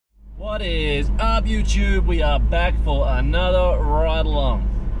What is up, YouTube? We are back for another ride along.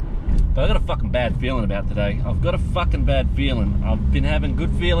 But I've got a fucking bad feeling about today. I've got a fucking bad feeling. I've been having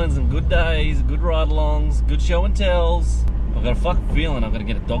good feelings and good days, good ride alongs, good show and tells. I've got a fucking feeling I'm gonna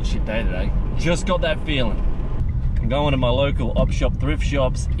get a dog shit day today. Just got that feeling. I'm going to my local op shop, thrift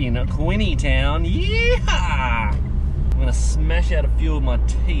shops in Quinny Town. Yeah! I'm gonna smash out a few of my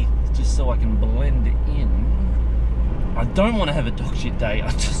teeth just so I can blend in. I don't want to have a dog shit day.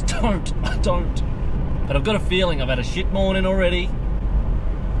 I just don't. I don't. But I've got a feeling I've had a shit morning already.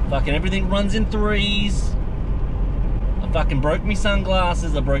 Fucking everything runs in threes. I fucking broke me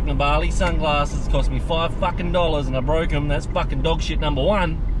sunglasses. I broke my Bali sunglasses. It cost me $5 fucking and I broke them. That's fucking dog shit number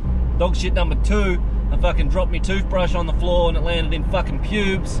one. Dog shit number two, I fucking dropped my toothbrush on the floor and it landed in fucking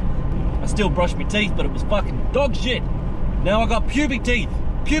pubes. I still brushed my teeth, but it was fucking dog shit. Now I got pubic teeth.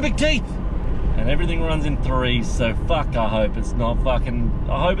 Pubic teeth. And everything runs in threes, so fuck, I hope it's not the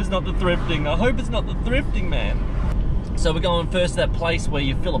thrifting. I hope it's not the thrifting, man. So we're going first to that place where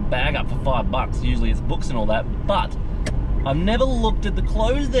you fill a bag up for $5. Usually it's books and all that, but I've never looked at the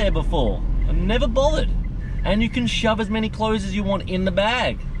clothes there before. I've never bothered. And you can shove as many clothes as you want in the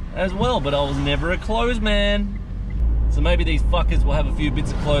bag as well, but I was never a clothes man. So maybe these fuckers will have a few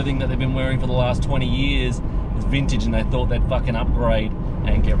bits of clothing that they've been wearing for the last 20 years. It's vintage and they thought they'd fucking upgrade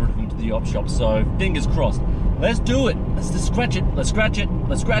and get rid of them to the op shop. So fingers crossed. Let's do it. Let's just scratch it. Let's scratch it.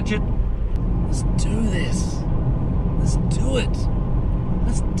 Let's scratch it. Let's do this. Let's do it.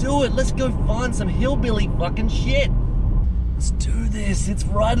 Let's do it. Let's go find some hillbilly fucking shit. Let's do this. It's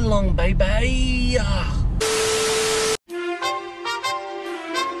ride along, baby.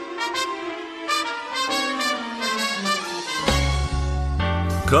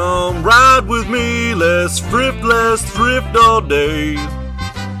 Come ride with me, let's thrift all day.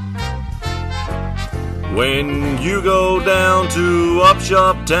 When you go down to Op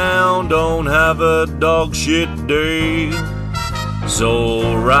Shop Town, don't have a dog shit day.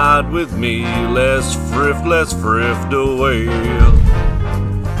 So ride with me, let's thrift away.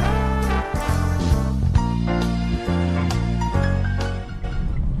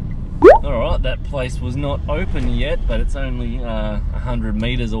 Alright, that place was not open yet, but it's only 100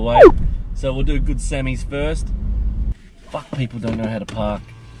 meters away. So we'll do good semis first. Fuck, people don't know how to park.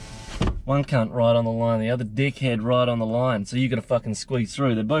 One cunt right on the line, the other dickhead right on the line. So you gotta fucking squeeze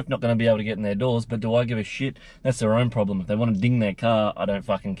through. They're both not gonna be able to get in their doors, but do I give a shit? That's their own problem. If they want to ding their car, I don't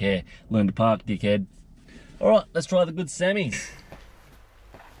fucking care. Learn to park, dickhead. Alright, let's try the good semis.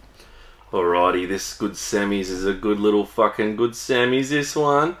 Alrighty, this good semis is a good little fucking good semis, this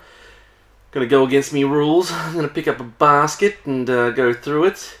one. Gonna go against me rules. I'm gonna pick up a basket and go through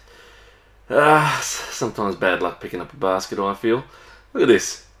it. Sometimes bad luck picking up a basket, I feel. Look at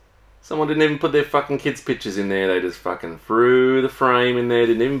this. Someone didn't even put their fucking kids' pictures in there. They just fucking threw the frame in there.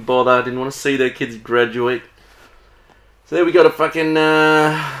 Didn't even bother. Didn't want to see their kids graduate. So there we got a fucking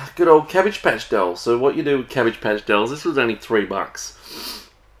good old Cabbage Patch doll. So what you do with Cabbage Patch dolls, this was only $3.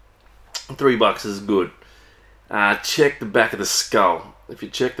 $3 is good. Check the back of the skull. If you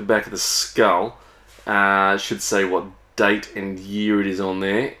check the back of the skull, it should say what date and year it is on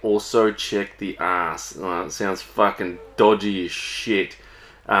there. Also check the ass. It sounds fucking dodgy as shit.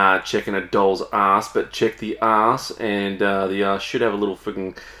 Checking a doll's ass, but check the ass, and the ass should have a little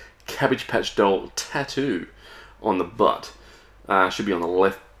fucking Cabbage Patch doll tattoo on the butt. Should be on the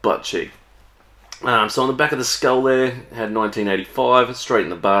left butt cheek. So on the back of the skull there, had 1985, straight in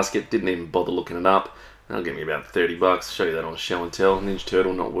the basket, didn't even bother looking it up. That'll get me about $30. Show you that on show and tell. Ninja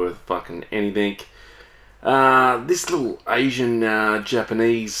Turtle, not worth fucking anything. This little Asian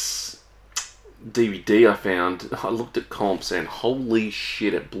Japanese DVD I found, I looked at comps and holy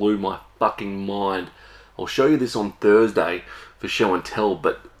shit, it blew my fucking mind. I'll show you this on Thursday for show and tell,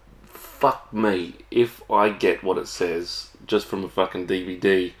 but fuck me if I get what it says just from a fucking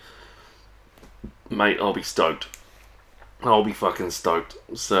DVD. Mate, I'll be stoked. I'll be fucking stoked.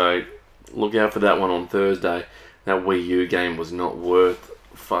 So look out for that one on Thursday. That Wii U game was not worth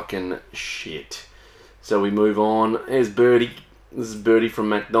fucking shit. So we move on. There's Birdie. This is Birdie from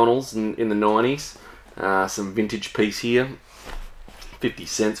McDonald's in the 90s. Some vintage piece here. 50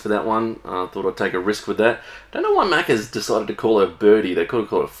 cents for that one. Thought I'd take a risk with that. Don't know why Macca's decided to call her Birdie. They could have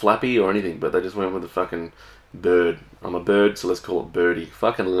called it Flappy or anything, but they just went with the fucking bird. I'm a bird, so let's call it Birdie.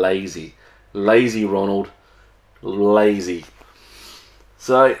 Fucking lazy. Lazy Ronald. Lazy.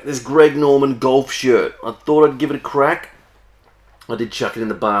 So, this Greg Norman golf shirt. I thought I'd give it a crack. I did chuck it in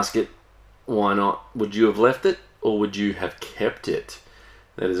the basket. Why not? Would you have left it? Or would you have kept it?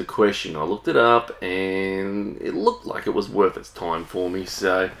 That is a question. I looked it up and it looked like it was worth its time for me,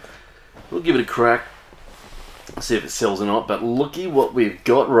 so we'll give it a crack. See if it sells or not. But looky what we've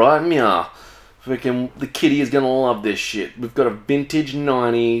got right now. Freaking the kitty is gonna love this shit. We've got a vintage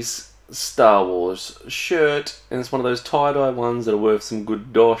 90s Star Wars shirt, and it's one of those tie-dye ones that are worth some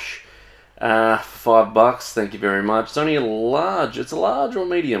good dosh. For $5, thank you very much. It's only a large. It's a large or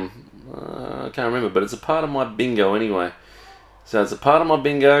medium. I can't remember, but it's a part of my bingo anyway. So it's a part of my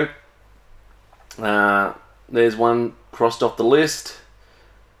bingo. There's one crossed off the list.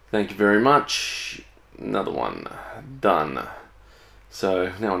 Thank you very much. Another one done.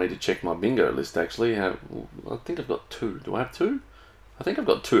 So now I need to check my bingo list actually. I think I've got two. Do I have two? I think I've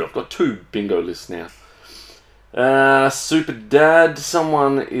got two. I've got two bingo lists now. Super Dad.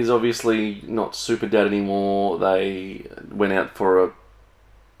 Someone is obviously not Super Dad anymore. They went out for a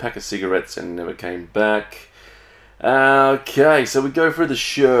pack of cigarettes and never came back. Okay, so we go through the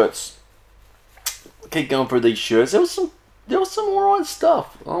shirts. Keep going through these shirts. There was some alright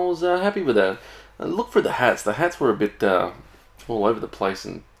stuff. I was happy with that. Look for the hats. The hats were a bit all over the place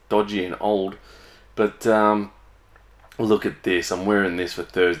and dodgy and old. But look at this. I'm wearing this for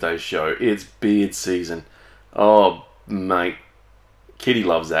Thursday's show. It's beard season. Oh, mate. Kitty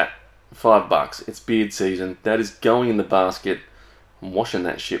loves that. $5. It's beard season. That is going in the basket. I'm washing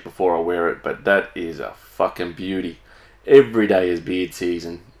that shit before I wear it, but that is a fucking beauty. Every day is beard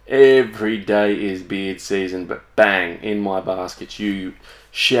season. Every day is beard season, but bang, in my basket you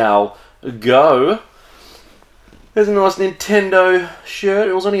shall go. There's a nice Nintendo shirt.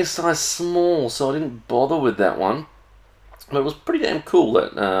 It was only a size small, so I didn't bother with that one. But it was pretty damn cool,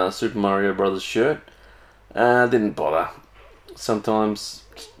 that Super Mario Brothers shirt. Didn't bother. Sometimes,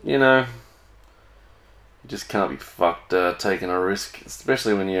 you know, you just can't be fucked taking a risk,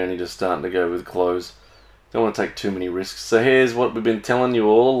 especially when you're only just starting to go with clothes. Don't want to take too many risks. So here's what we've been telling you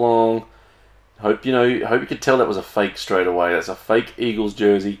all along. Hope you could tell that was a fake straight away. That's a fake Eagles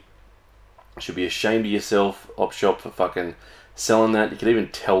jersey. Should be ashamed of yourself, op shop, for fucking selling that. You could even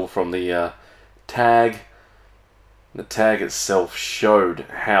tell from the tag. The tag itself showed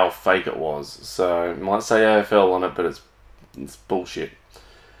how fake it was. So it might say AFL on it, but it's bullshit.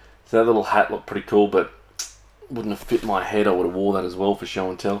 So that little hat looked pretty cool, but wouldn't have fit my head. I would have wore that as well for show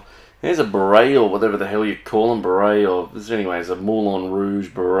and tell. There's a beret, or whatever the hell you call them, beret, or anyways, a Moulin Rouge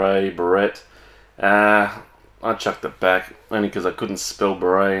beret. I chucked it back only because I couldn't spell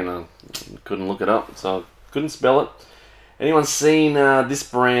beret and I couldn't look it up, so I couldn't spell it. Anyone seen this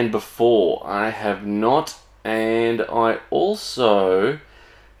brand before? I have not, and I also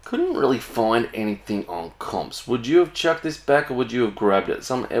couldn't really find anything on comps. Would you have chucked this back, or would you have grabbed it?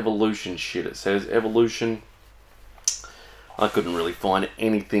 Some Evolution shit. It says Evolution. I couldn't really find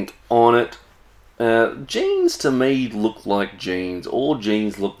anything on it. Jeans to me look like jeans. All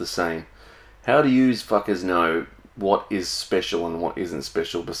jeans look the same. How do you fuckers know what is special and what isn't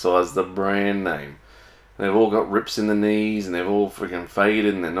special besides the brand name? They've all got rips in the knees, and they've all freaking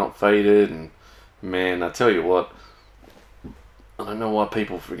faded, and they're not faded, and man, I tell you what, I don't know why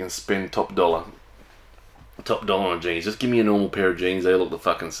people freaking spend top dollar on jeans. Just give me a normal pair of jeans, they look the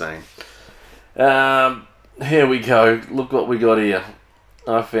fucking same. Here we go. Look what we got here.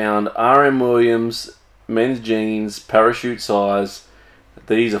 I found RM Williams men's jeans, parachute size.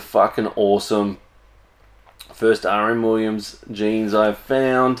 These are fucking awesome. First RM Williams jeans I've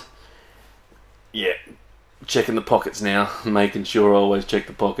found. Yeah, checking the pockets now, making sure I always check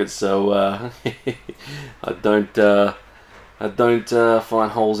the pockets so I don't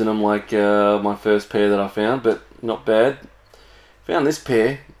find holes in them like my first pair that I found, but not bad. Found this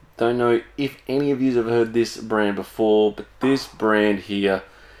pair. Don't know if any of you have heard this brand before, but this brand here,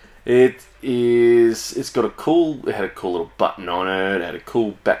 it had a cool little button on it, had a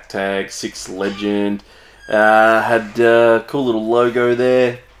cool back tag, 6 Legend, had a cool little logo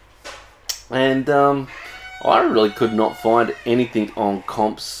there, and I really could not find anything on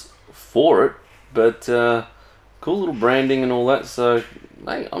comps for it, but cool little branding and all that, so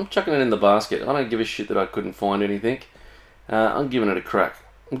hey, I'm chucking it in the basket. I don't give a shit that I couldn't find anything. I'm giving it a crack.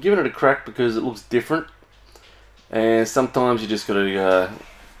 I'm giving it a crack because it looks different, and sometimes you just gotta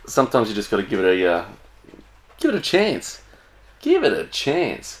give it a chance. Give it a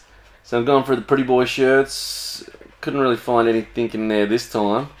chance. So I'm going for the Pretty Boy shirts. Couldn't really find anything in there this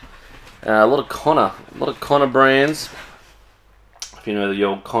time. A lot of Connor brands. If you know the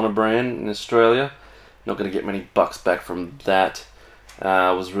old Connor brand in Australia, not going to get many bucks back from that.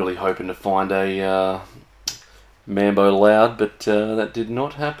 I was really hoping to find a Mambo Loud, but that did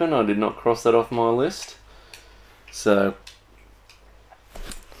not happen. I did not cross that off my list. So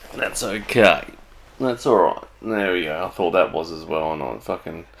that's okay. That's alright. There we go. I thought that was as well, and I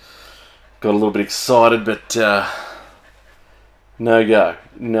fucking got a little bit excited, but no go.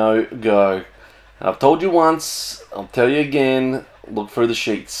 No go. I've told you once, I'll tell you again, look through the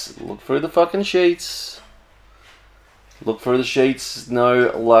sheets. Look through the fucking sheets. Look through the sheets.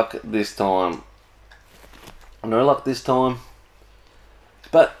 No luck this time. No luck this time.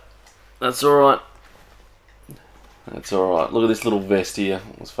 But, that's alright. That's alright. Look at this little vest here.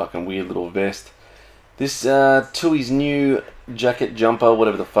 This fucking weird little vest. This Tui's new jacket jumper,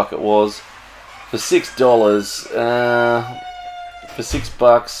 whatever the fuck it was, for $6. For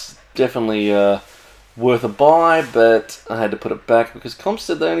 $6, definitely worth a buy, but I had to put it back because comps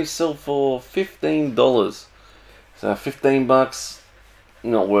said they only sell for $15. So $15,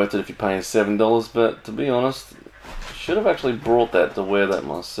 not worth it if you're paying $7. But to be honest, I should have actually brought that to wear that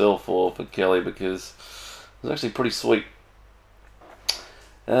myself or for Kelly because it was actually pretty sweet.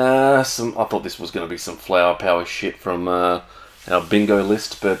 I thought this was going to be some flower power shit from our bingo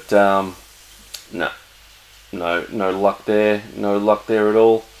list, but no luck there. No luck there at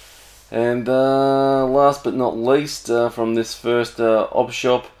all. And last but not least, from this first op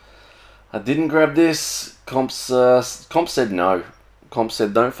shop, I didn't grab this. Comps said no. Comps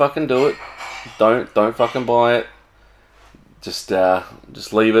said don't fucking do it. Don't fucking buy it. Just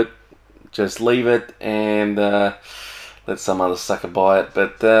leave it. Just leave it and let some other sucker buy it.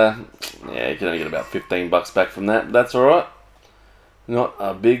 But yeah, you can only get about $15 back from that. That's alright. Not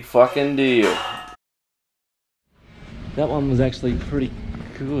a big fucking deal. That one was actually pretty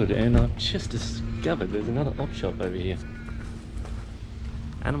good, and I've just discovered there's another op shop over here.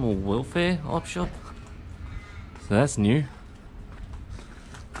 Animal welfare op shop. So that's new.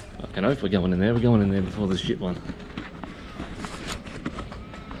 I can hope we're going in there. We're going in there before the shit one.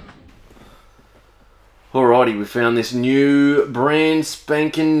 Alrighty, we found this new, brand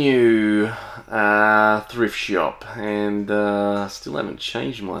spanking new thrift shop, and still haven't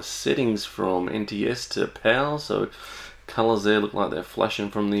changed my settings from NTS to PAL, so colours there look like they're flashing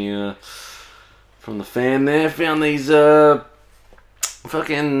from the fan there. Found these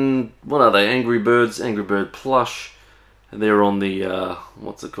fucking, what are they, Angry Bird plush. They're on the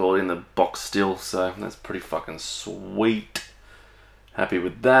what's it called, in the box still, so that's pretty fucking sweet. Happy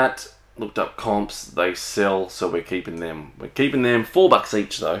with that. Looked up comps, they sell, so we're keeping them. We're keeping them. $4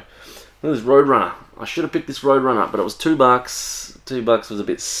 each though. Look at this Roadrunner. I should have picked this Roadrunner up, but it was $2. $2 was a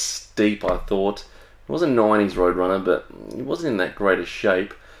bit steep, I thought. It was a 90s Roadrunner, but it wasn't in that great a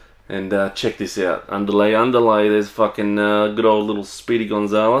shape. And check this out. Underlay. There's fucking good old little Speedy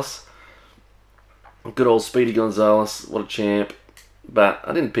Gonzales. Good old Speedy Gonzales. What a champ. But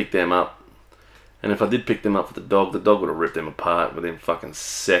I didn't pick them up. And if I did pick them up for the dog would have ripped them apart within fucking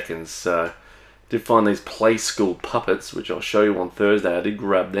seconds. So, did find these Play School puppets, which I'll show you on Thursday. I did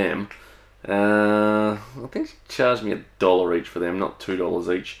grab them. I think she charged me $1 each for them, not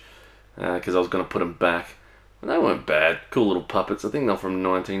 $2 each, because I was going to put them back. But they weren't bad. Cool little puppets. I think they're from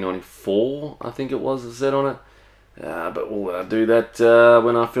 1994, I think it was, it said on it. But we'll do that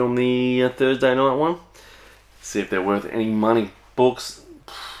when I film the Thursday night one. See if they're worth any money. Books,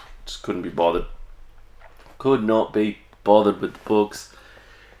 just couldn't be bothered. Could not be bothered with the books.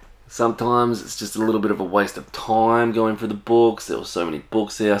 Sometimes it's just a little bit of a waste of time going through the books. There were so many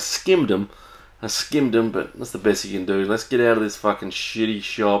books there. I skimmed them, but that's the best you can do. Let's get out of this fucking shitty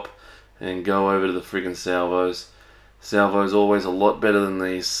shop and go over to the friggin' Salvos. Salvos always a lot better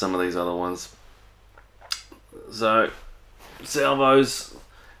than some of these other ones. So, Salvos,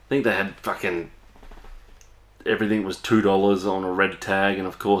 I think they had fucking everything was $2 on a red tag, and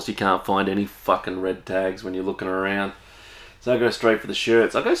of course you can't find any fucking red tags when you're looking around. So I go straight for the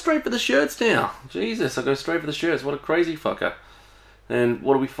shirts. I go straight for the shirts now. Jesus, I go straight for the shirts. What a crazy fucker. And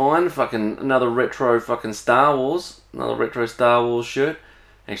what do we find? Fucking another retro fucking Star Wars. Another retro Star Wars shirt.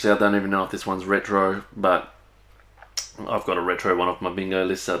 Actually, I don't even know if this one's retro, but I've got a retro one off my bingo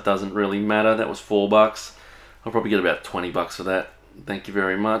list, so it doesn't really matter. That was $4. I'll probably get about $20 for that. Thank you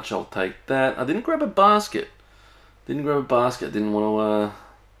very much. I'll take that. I didn't grab a basket. Didn't want to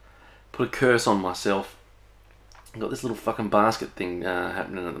put a curse on myself. I've got this little fucking basket thing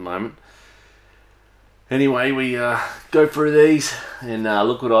happening at the moment. Anyway, we go through these and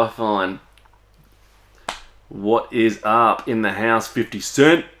look what I find. What is up in the house? 50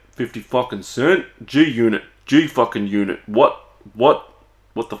 cent, 50 fucking cent. G unit, G fucking unit. What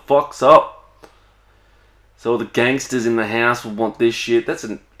the fuck's up? So the gangsters in the house will want this shit. That's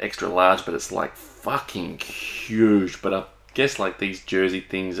an extra large, but it's like fucking huge. But I guess like these jersey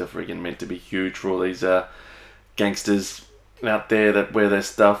things are freaking meant to be huge for all these gangsters out there that wear their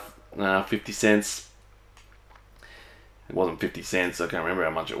stuff. 50 cents. It wasn't 50 cents. I can't remember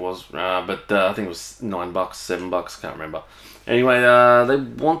how much it was. But I think it was $9, $7. Can't remember. Anyway, they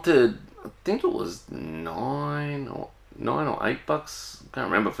wanted, I think it was $9 or $8. Can't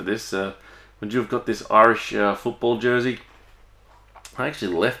remember for this. Would you have got this Irish football jersey? I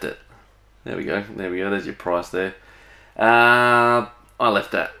actually left it. There we go. There we go. There's your price there. I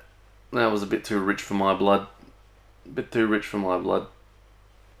left that. That was a bit too rich for my blood. A bit too rich for my blood.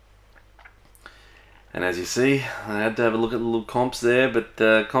 And as you see, I had to have a look at the little comps there,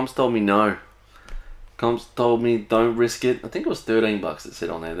 but comps told me no. Comps told me don't risk it. I think it was 13 bucks it said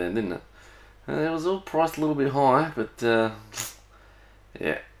on there then, didn't it? And it was all priced a little bit high, but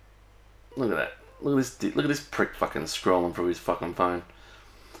yeah. Look at that. Look at this prick fucking scrolling through his fucking phone.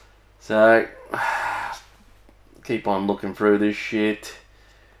 So keep on looking through this shit.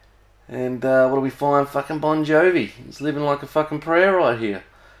 And what do we find? Fucking Bon Jovi. He's living like a fucking prayer right here.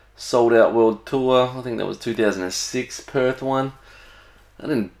 Sold out world tour. I think that was 2006 Perth one.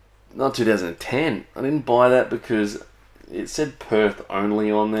 Not 2010. I didn't buy that because it said Perth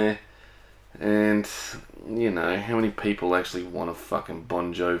only on there. And, you know, how many people actually want a fucking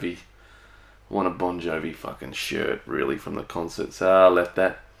Bon Jovi fucking shirt, really, from the concert? So I left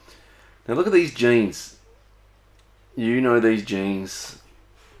that. Now look at these jeans. You know these jeans.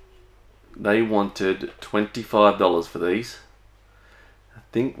 They wanted $25 for these. I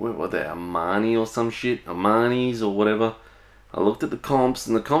think, what were they, Armani or some shit? Armani's or whatever. I looked at the comps,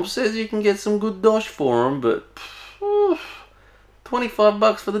 and the comp says you can get some good dosh for them, but 25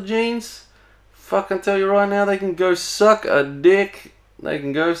 bucks for the jeans? Fucking tell you right now, they can go suck a dick. They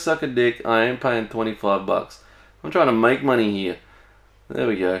can go suck a dick. I ain't paying 25 bucks. I'm trying to make money here. There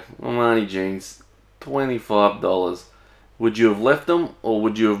we go. Armani jeans. $25. Would you have left them, or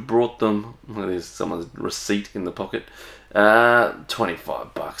would you have brought them? Well, there's someone's receipt in the pocket.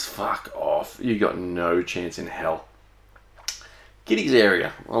 25 bucks. Fuck off. You got no chance in hell. Kiddies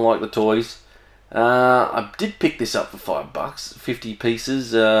area. I like the toys. I did pick this up for 5 bucks. 50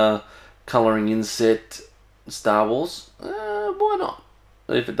 pieces. Colouring inset. Star Wars. Why not?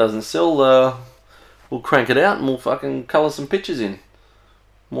 If it doesn't sell, we'll crank it out and we'll fucking colour some pictures in.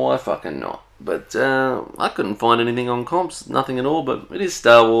 Why fucking not? But I couldn't find anything on comps. Nothing at all. But it is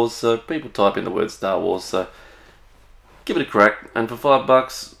Star Wars, so people type in the word Star Wars. So give it a crack. And for 5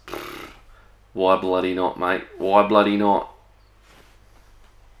 bucks, why bloody not, mate? Why bloody not?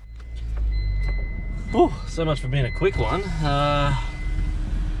 Whew, so much for being a quick one.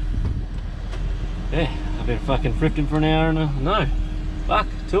 Yeah, I've been fucking thrifting for an hour and no, fuck,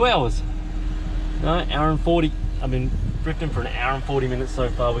 2 hours. No, hour and 40. I've been thrifting for an hour and 40 minutes so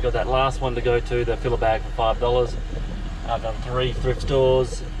far. We got that last one to go to, the fill a bag for $5. I've done 3 thrift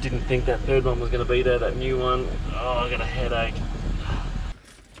stores. Didn't think that third one was going to be there, that new one. Oh, I got a headache.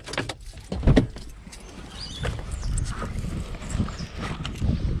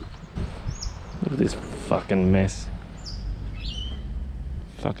 Look at this fucking mess.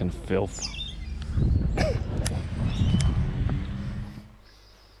 Fucking filth.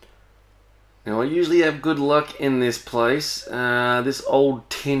 Now I usually have good luck in this place. This old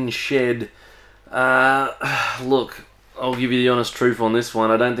tin shed. Look, I'll give you the honest truth on this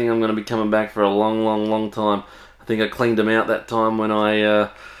one. I don't think I'm going to be coming back for a long time. I think I cleaned them out that time when I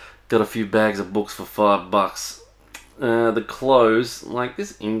got a few bags of books for 5 bucks. The clothes, like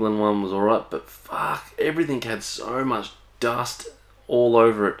this England one was alright, but fuck, everything had so much dust all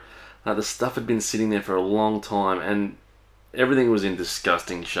over it. The stuff had been sitting there for a long time and everything was in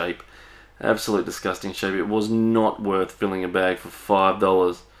disgusting shape. Absolute disgusting shape. It was not worth filling a bag for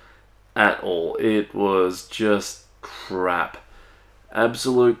 $5 at all. It was just crap.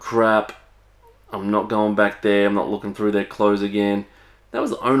 Absolute crap. I'm not going back there. I'm not looking through their clothes again. That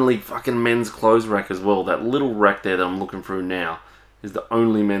was the only fucking men's clothes rack as well. That little rack there that I'm looking through now is the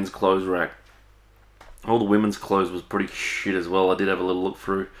only men's clothes rack. All the women's clothes was pretty shit as well. I did have a little look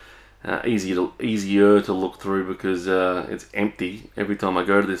through. Easier to look through because it's empty. Every time I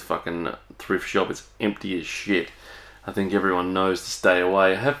go to this fucking thrift shop, it's empty as shit. I think everyone knows to stay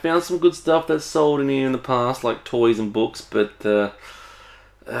away. I have found some good stuff that's sold in here in the past, like toys and books, but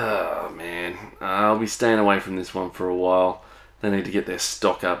oh man, I'll be staying away from this one for a while. They need to get their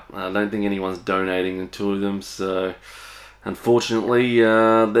stock up. I don't think anyone's donating to them, so unfortunately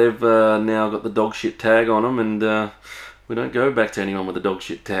they've now got the dog shit tag on them, and we don't go back to anyone with a dog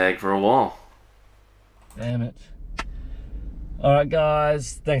shit tag for a while. Damn it. Alright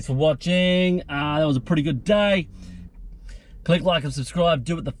guys, thanks for watching. That was a pretty good day. Click like and subscribe,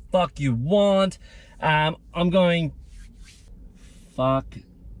 do what the fuck you want. I'm going... Fuck's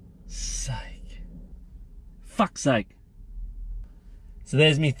sake. So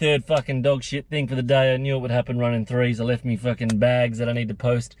there's me third fucking dog shit thing for the day. I knew it would happen running threes. I left me fucking bags that I need to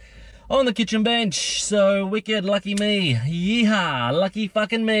post on the kitchen bench. So wicked, lucky me. Yeehaw, lucky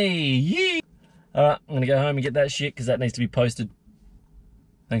fucking me. Yee. Alright, I'm gonna go home and get that shit because that needs to be posted.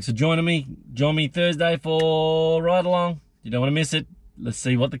 Thanks for joining me. Join me Thursday for Ride Along. You don't want to miss it. Let's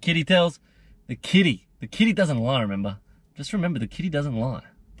see what the kitty tells. The kitty doesn't lie, remember? Just remember, the kitty doesn't lie.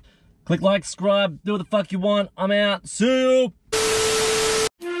 Click like, subscribe, do what the fuck you want. I'm out. See you.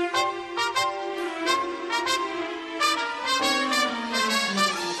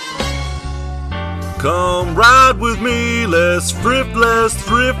 Come ride with me, let's thrift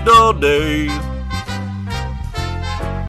all day.